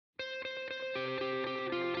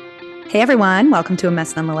Hey everyone, welcome to A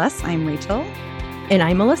Mess Nonetheless. I'm Rachel. And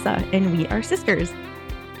I'm Melissa, and we are sisters.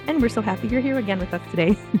 And we're so happy you're here again with us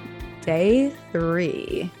today. Day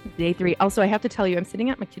 3. Day 3. Also, I have to tell you, I'm sitting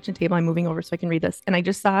at my kitchen table. I'm moving over so I can read this. And I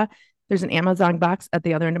just saw there's an Amazon box at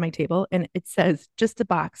the other end of my table. And it says, just a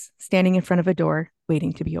box standing in front of a door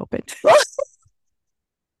waiting to be opened.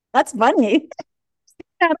 That's funny.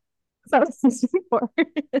 Before.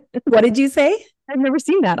 What did you say? I've never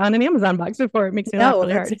seen that on an Amazon box before. It makes me laugh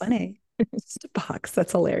really hard. That's funny. Just a box.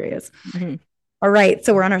 That's hilarious. Mm-hmm. All right.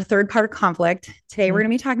 So we're on our third part of conflict. Today, we're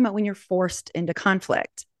going to be talking about when you're forced into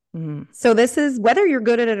conflict. Mm-hmm. So this is whether you're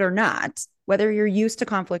good at it or not, whether you're used to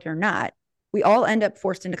conflict or not, we all end up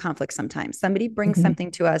forced into conflict sometimes. Somebody brings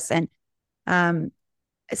something to us. And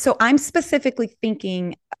so I'm specifically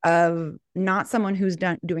thinking of not someone who's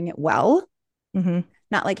doing it well. Mm-hmm.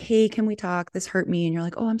 Not like, hey, can we talk? This hurt me. And you're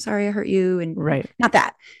like, oh, I'm sorry I hurt you. And right. Not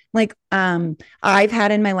that. Like, I've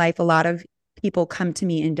had in my life a lot of people come to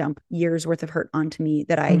me and dump years worth of hurt onto me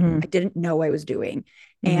that I didn't know I was doing.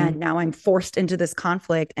 Mm-hmm. And now I'm forced into this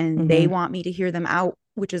conflict and they want me to hear them out,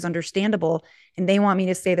 which is understandable. And they want me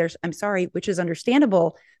to say I'm sorry, which is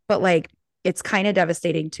understandable. But like, it's kind of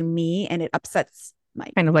devastating to me and it upsets my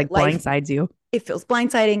kind of like life. Blindsides you. It feels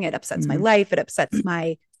blindsiding. It upsets my life. It upsets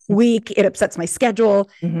my week. It upsets my schedule.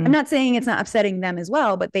 I'm not saying it's not upsetting them as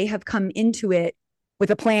well, but they have come into it with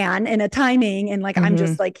a plan and a timing and like, I'm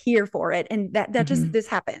just like here for it. And that just, this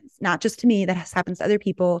happens, not just to me, that happens to other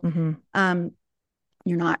people.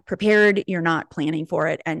 You're not prepared. You're not planning for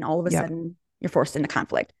it. And all of a sudden you're forced into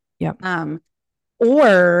conflict.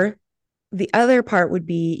 Or the other part would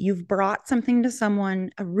be you've brought something to someone,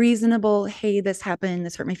 a reasonable, hey, this happened,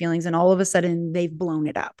 this hurt my feelings. And all of a sudden they've blown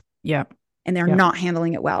it up. And they're not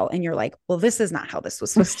handling it well. And you're like, well, this is not how this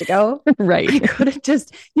was supposed to go. Right. You could have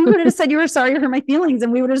just said you were sorry for my feelings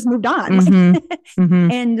and we would have just moved on.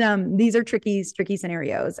 And these are tricky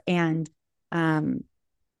scenarios. And so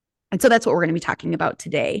that's what we're going to be talking about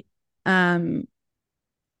today. Did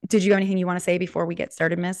you have anything you want to say before we get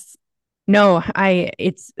started, Miss? No,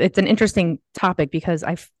 it's an interesting topic because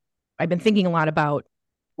I've been thinking a lot about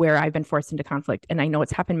where I've been forced into conflict. And I know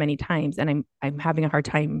it's happened many times and I'm having a hard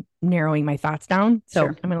time narrowing my thoughts down. So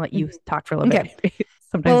I'm going to let you talk for a little bit.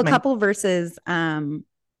 Well, a couple verses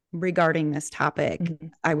regarding this topic,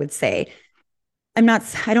 I would say, I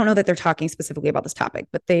don't know that they're talking specifically about this topic,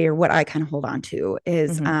 but they are what I kind of hold on to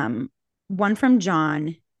is one from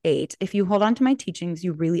John 8. If you hold on to my teachings,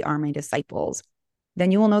 you really are my disciples. Then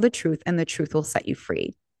you will know the truth and the truth will set you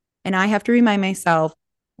free. And I have to remind myself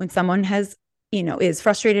when someone is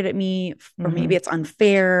frustrated at me, or maybe it's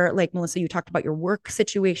unfair. Like Melissa, you talked about your work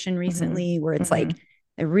situation recently where it's like,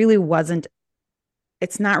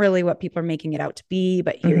 it's not really what people are making it out to be,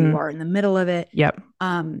 but here you are in the middle of it.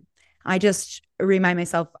 I just remind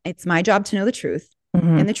myself, it's my job to know the truth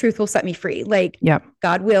and the truth will set me free. Like the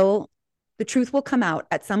truth will come out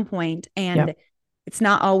at some point and it's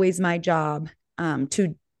not always my job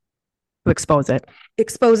to expose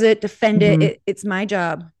it, defend it. It's my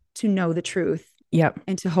job to know the truth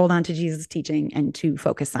and to hold on to Jesus' teaching and to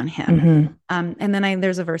focus on him. And then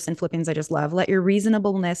there's a verse in Philippians I just love, let your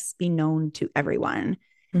reasonableness be known to everyone.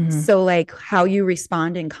 So like how you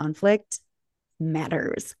respond in conflict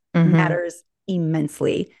matters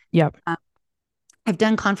immensely. I've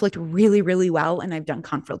done conflict really, really well, and I've done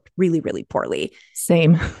conflict really, really poorly.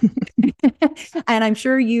 Same. And I'm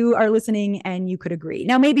sure you are listening and you could agree.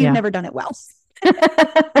 Now, maybe you've never done it well.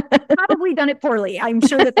 Probably done it poorly. I'm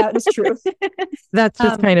sure that is true. That's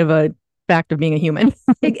just kind of a fact of being a human.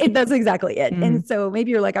 That's exactly it. And so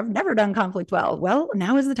maybe you're like, I've never done conflict well. Well,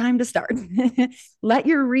 now is the time to start. Let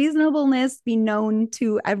your reasonableness be known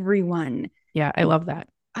to everyone. Yeah, I love that.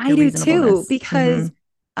 I do too, because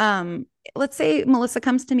let's say Melissa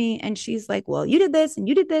comes to me and she's like, well, you did this and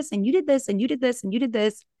you did this and you did this and you did this and you did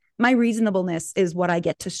this. My reasonableness is what I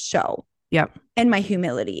get to show. And my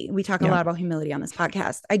humility. We talk a lot about humility on this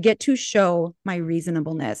podcast. I get to show my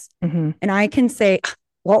reasonableness. And I can say,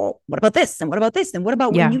 well, what about this? And what about this? And what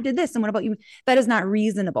about when you did this? And what about you? That is not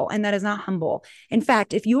reasonable. And that is not humble. In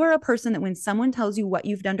fact, if you are a person that when someone tells you what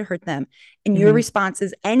you've done to hurt them and your response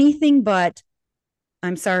is anything but,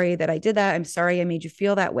 I'm sorry that I did that. I'm sorry I made you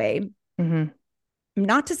feel that way.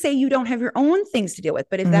 Not to say you don't have your own things to deal with,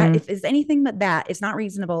 but if it's anything but that, it's not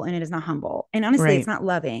reasonable and it is not humble. And honestly, it's not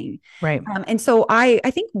loving. And so I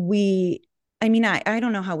think I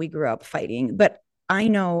don't know how we grew up fighting, but I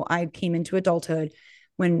know I came into adulthood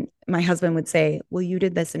when my husband would say, well, you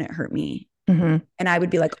did this and it hurt me. And I would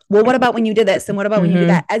be like, well, what about when you did this? And what about when you did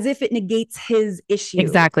that? As if it negates his issue.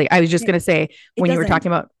 Exactly. I was just going to say, when you were talking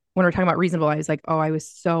about when we're talking about reasonable, I was like, oh, I was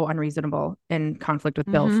so unreasonable in conflict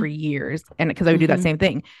with Bill for years. And because I would do that same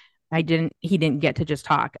thing. He didn't get to just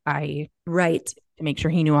talk. To make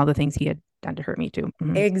sure he knew all the things he had done to hurt me too.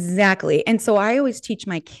 Exactly. And so I always teach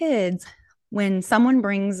my kids, when someone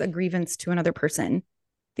brings a grievance to another person,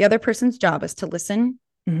 the other person's job is to listen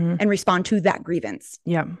and respond to that grievance.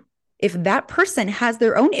 Yeah. If that person has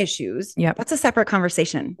their own issues, that's a separate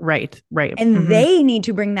conversation. Right. And they need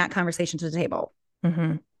to bring that conversation to the table.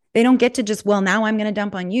 They don't get to just, well, now I'm going to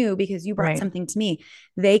dump on you because you brought something to me.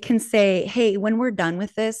 They can say, hey, when we're done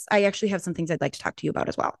with this, I actually have some things I'd like to talk to you about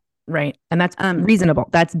as well. Right. And that's reasonable.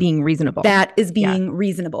 That's being reasonable. That is being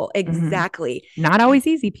reasonable. Exactly. Not always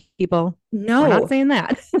easy, people. No. We're not saying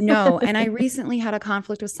that. No. And I recently had a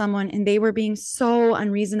conflict with someone and they were being so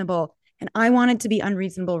unreasonable. And I wanted to be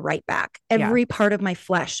unreasonable right back. Every part of my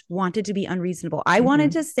flesh wanted to be unreasonable. I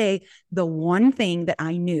wanted to say the one thing that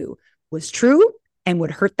I knew was true and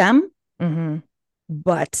would hurt them.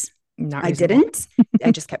 But I didn't.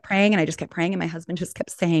 I just kept praying and I just kept praying. And my husband just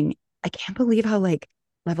kept saying, I can't believe how like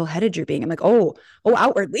level-headed you're being. I'm like, oh,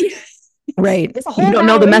 outwardly. Right. You don't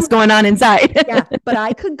know the mess going on inside. But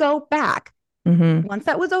I could go back. Once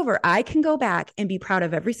that was over, I can go back and be proud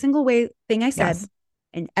of every single thing I said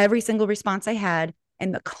and every single response I had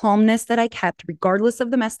and the calmness that I kept, regardless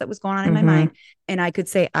of the mess that was going on in my mind. And I could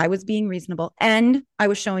say I was being reasonable and I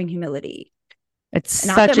was showing humility. It's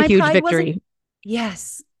such a huge victory.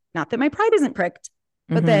 Yes. Not that my pride isn't pricked,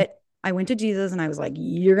 but that I went to Jesus and I was like,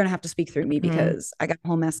 you're going to have to speak through me because I got a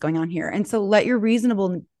whole mess going on here. And so let your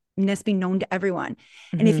reasonableness be known to everyone.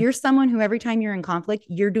 And if you're someone who every time you're in conflict,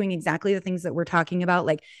 you're doing exactly the things that we're talking about,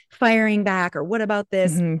 like firing back or what about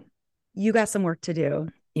this? You got some work to do.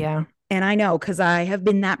 Yeah. And I know because I have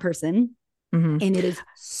been that person and it is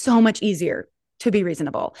so much easier to be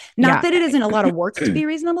reasonable. Not that it isn't a lot of work to be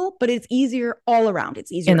reasonable, but it's easier all around.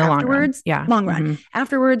 It's easier in the afterwards. Long run.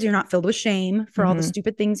 Afterwards, you're not filled with shame for all the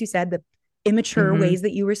stupid things you said, the immature ways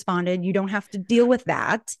that you responded. You don't have to deal with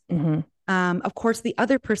that. Of course, the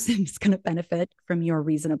other person is going to benefit from your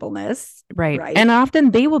reasonableness. Right. And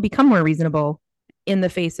often they will become more reasonable in the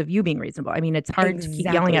face of you being reasonable. I mean, it's hard to keep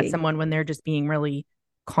yelling at someone when they're just being really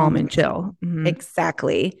calm and chill.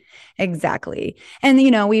 Exactly. And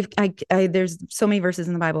you know, there's so many verses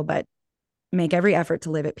in the Bible, but make every effort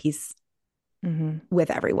to live at peace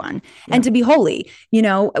with everyone and to be holy. You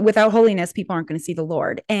know, without holiness, people aren't going to see the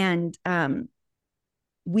Lord. And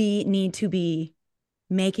we need to be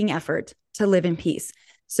making effort to live in peace.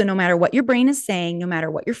 So no matter what your brain is saying, no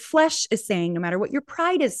matter what your flesh is saying, no matter what your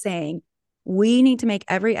pride is saying, we need to make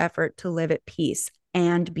every effort to live at peace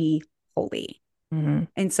and be holy.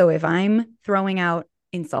 And so if I'm throwing out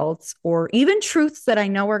insults or even truths that I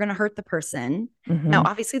know are going to hurt the person, now,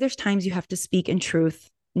 obviously there's times you have to speak in truth,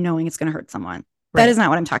 knowing it's going to hurt someone. That is not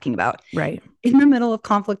what I'm talking about. Right. In the middle of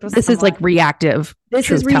conflict with this someone, is like reactive.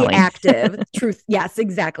 This is reactive truth. Yes,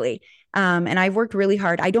 exactly. And I've worked really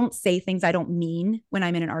hard. I don't say things I don't mean when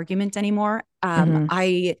I'm in an argument anymore.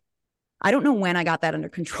 I don't know when I got that under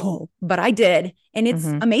control, but I did. And it's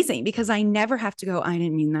amazing because I never have to go, I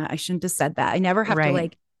didn't mean that. I shouldn't have said that. I never have to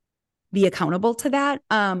like be accountable to that.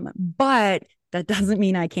 But that doesn't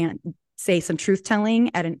mean I can't say some truth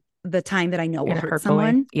telling at the time that I know will hurt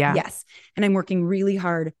someone. Yes. And I'm working really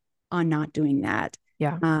hard on not doing that.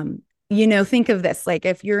 You know, think of this, like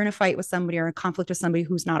if you're in a fight with somebody or a conflict with somebody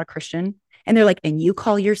who's not a Christian and they're like, and you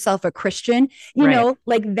call yourself a Christian, you know,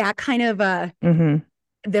 like that kind of,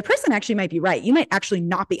 the person actually might be right. You might actually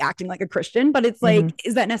not be acting like a Christian, but it's like,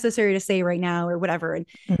 is that necessary to say right now or whatever?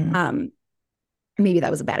 And maybe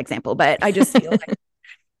that was a bad example, but I just feel like,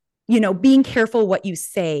 you know, being careful what you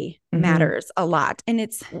say matters a lot. And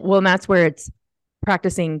and that's where it's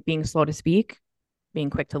practicing being slow to speak,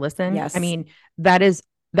 being quick to listen. Yes. I mean, that is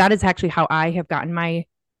actually how I have gotten my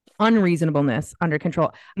unreasonableness under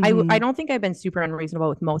control. I don't think I've been super unreasonable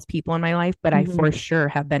with most people in my life, but I for sure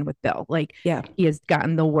have been with Bill. Like, he has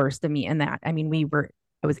gotten the worst of me in that. I mean,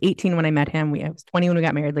 I was 18 when I met him. I was 20 when we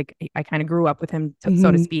got married. Like, I kind of grew up with him,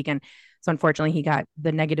 so to speak. And so unfortunately he got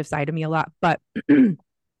the negative side of me a lot. But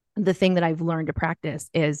the thing that I've learned to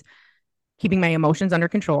practice is keeping my emotions under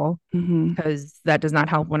control, because that does not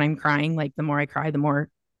help when I'm crying. Like, the more I cry, the more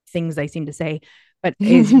things I seem to say, but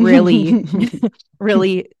is really,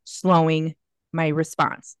 really slowing my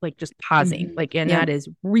response, like just pausing, like, and that is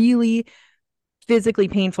really physically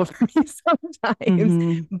painful for me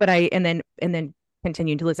sometimes, but and then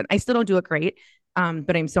continue to listen. I still don't do it great.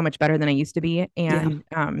 But I'm so much better than I used to be. And,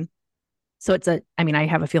 so I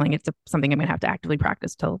have a feeling it's something I'm going to have to actively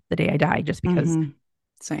practice till the day I die, just because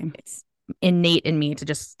Same. It's innate in me to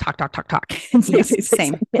just talk. Yes,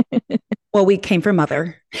 same. Well, we came from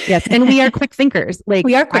mother. Yes. And we are quick thinkers. Like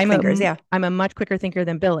we are quick thinkers. Yeah. I'm a much quicker thinker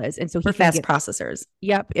than Bill is. And so we're fast processors.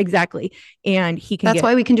 Yep, exactly. And he can That's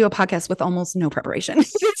why we can do a podcast with almost no preparation.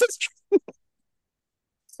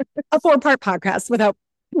 A 4-part podcast without,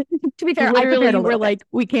 to be fair, literally we're like,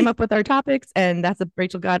 we came up with our topics and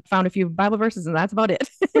Rachel found a few Bible verses and that's about it.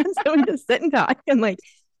 So we just sit and talk and like,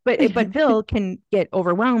 but Bill can get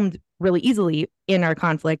overwhelmed really easily in our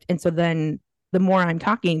conflict. And so then the more I'm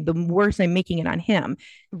talking, the worse I'm making it on him.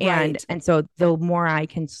 Right. And so the more I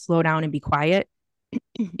can slow down and be quiet,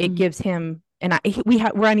 it gives him, and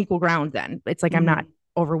we're on equal ground then. It's like, I'm not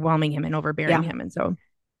overwhelming him and overbearing him. And so.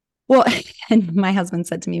 Well, and my husband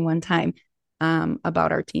said to me one time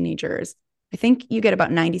about our teenagers, I think you get about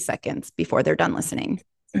 90 seconds before they're done listening.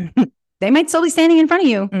 They might still be standing in front of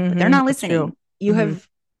you, but they're not listening. You have,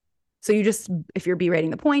 so you just, if you're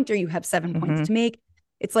berating the point or you have 7 points to make,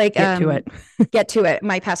 it's like, get to it. Get to it.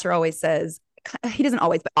 My pastor always says, he doesn't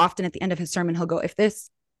always, but often at the end of his sermon, he'll go,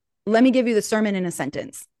 let me give you the sermon in a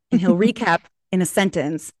sentence. And he'll recap in a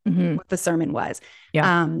sentence what the sermon was.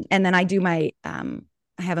 Yeah. And then I do I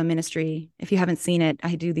have a ministry. If you haven't seen it,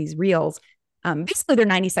 I do these reels. Basically they're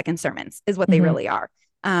 90-second sermons is what they really are.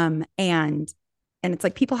 And it's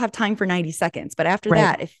like, people have time for 90 seconds, but after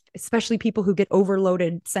that, especially people who get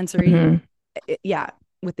overloaded sensory,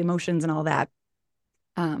 with emotions and all that.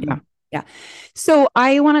 So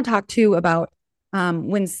I want to talk too about,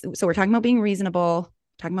 so we're talking about being reasonable,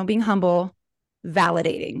 talking about being humble,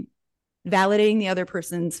 validating the other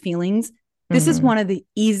person's feelings. This is one of the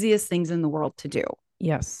easiest things in the world to do.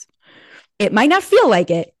 Yes. It might not feel like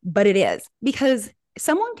it, but it is, because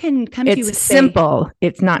someone can come to you and say, simple.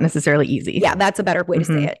 It's not necessarily easy. Yeah, that's a better way to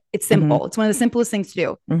say it. It's simple. It's one of the simplest things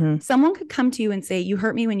to do. Someone could come to you and say, you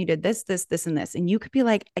hurt me when you did this, this, this, and this. And you could be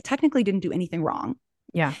like, I technically didn't do anything wrong.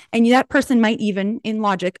 Yeah. And that person might even in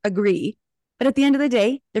logic agree. But at the end of the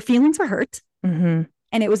day, their feelings were hurt. And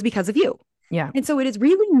it was because of you. Yeah. And so it is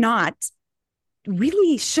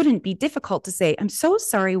really shouldn't be difficult to say, I'm so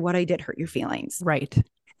sorry what I did hurt your feelings. Right.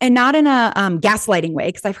 And not in a gaslighting way.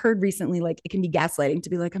 Because I've heard recently, like, it can be gaslighting to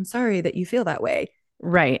be like, I'm sorry that you feel that way.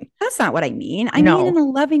 Right. That's not what I mean. I mean in a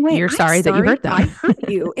loving way. You're sorry that you hurt them. I hurt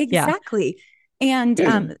you. Exactly.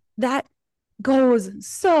 And that goes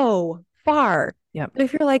so far. Yeah. But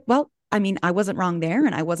if you're like, well, I mean, I wasn't wrong there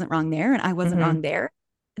and I wasn't wrong there and I wasn't wrong there.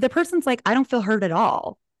 The person's like, I don't feel hurt at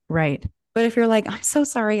all. Right. But if you're like, I'm so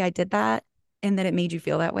sorry I did that and that it made you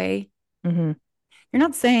feel that way. You're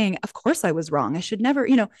not saying, of course I was wrong. I should never,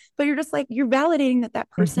 but you're just like, you're validating that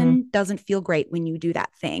person doesn't feel great when you do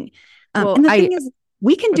that thing. And the thing is,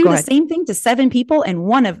 we can do the same thing to 7 people and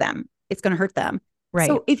one of them, it's going to hurt them. Right.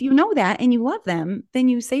 So if you know that and you love them, then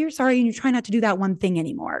you say you're sorry and you try not to do that one thing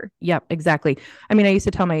anymore. Yep, exactly. I mean, I used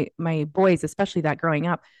to tell my boys, especially that growing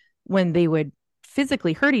up, when they would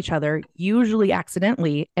physically hurt each other, usually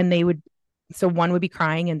accidentally, and so one would be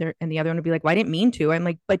crying and the other one would be like, well, I didn't mean to. I'm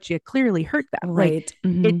like, but you clearly hurt them. Right.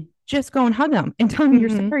 Like, just go and hug them and tell them you're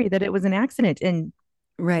sorry that it was an accident. And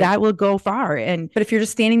that will go far. But if you're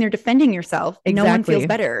just standing there defending yourself, no one feels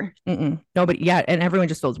better. Nobody. Yeah. And everyone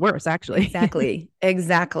just feels worse, actually. Exactly.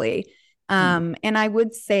 And I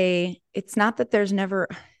would say it's not that there's never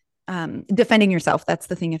defending yourself. That's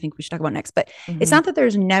the thing I think we should talk about next. But it's not that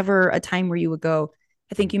there's never a time where you would go,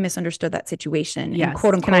 I think you misunderstood that situation. Yes. And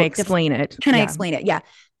quote unquote, can I explain it? Can I explain it? Yeah.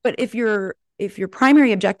 But if your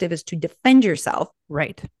primary objective is to defend yourself,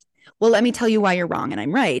 right. Well, let me tell you why you're wrong and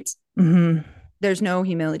I'm right. There's no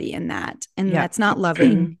humility in that. And that's not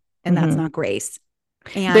loving and that's not grace.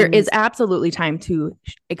 And there is absolutely time to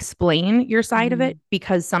explain your side of it,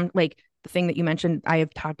 because the thing that you mentioned, I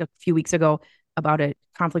have talked a few weeks ago about a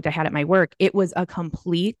conflict I had at my work. It was a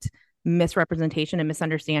complete misrepresentation and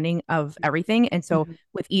misunderstanding of everything. And so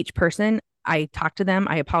with each person, I talked to them,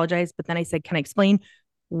 I apologized, but then I said, can I explain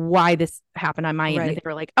why this happened on my end? And they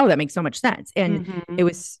were like, oh, that makes so much sense. And it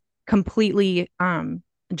was completely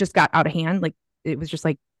just got out of hand. Like, it was just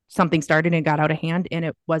like something started and got out of hand, and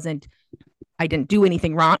it wasn't, I didn't do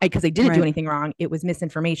anything wrong because I didn't do anything wrong. It was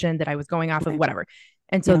misinformation that I was going off of, whatever.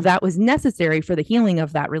 And so that was necessary for the healing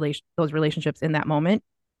of those relationships in that moment,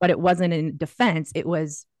 but it wasn't in defense. It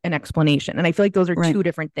was an explanation. And I feel like those are two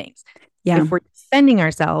different things. Yeah. If we're defending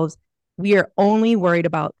ourselves, we are only worried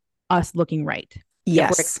about us looking right.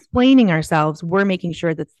 Yes. If we're explaining ourselves, we're making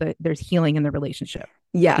sure that there's healing in the relationship.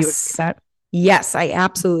 Yes. Do you agree with that? Yes, I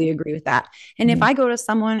absolutely agree with that. And if I go to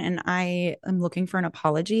someone and I am looking for an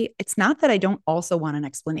apology, it's not that I don't also want an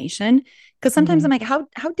explanation, because sometimes I'm like, how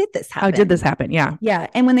did this happen? How did this happen? Yeah. Yeah.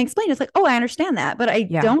 And when they explain, it's like, oh, I understand that, but I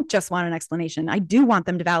don't just want an explanation. I do want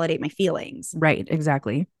them to validate my feelings. Right.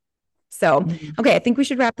 Exactly. So, okay, I think we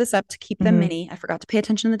should wrap this up to keep them mini. I forgot to pay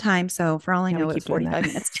attention to the time. So for all I know, it's 45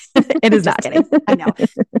 minutes. It is not. Kidding. I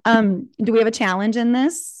know. Do we have a challenge in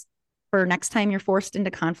this for next time you're forced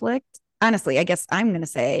into conflict? Honestly, I guess I'm going to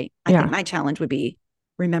say, I think my challenge would be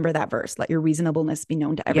remember that verse, let your reasonableness be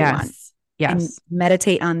known to everyone. Yes. And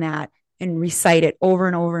meditate on that and recite it over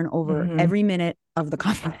and over and over every minute of the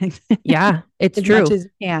conflict. Yeah, it's as true. much as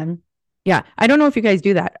you can. Yeah. I don't know if you guys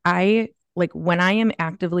do that. Like when I am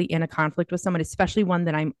actively in a conflict with someone, especially one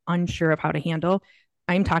that I'm unsure of how to handle,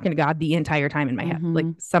 I'm talking to God the entire time in my head. Like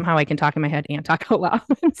somehow I can talk in my head and talk out loud.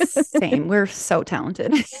 Same. We're so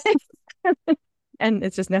talented. And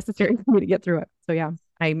it's just necessary for me to get through it. So yeah,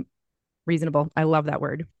 I'm reasonable. I love that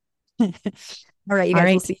word. All right, you guys.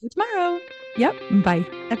 We'll see you tomorrow. Yep. Bye.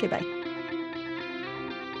 Okay, bye.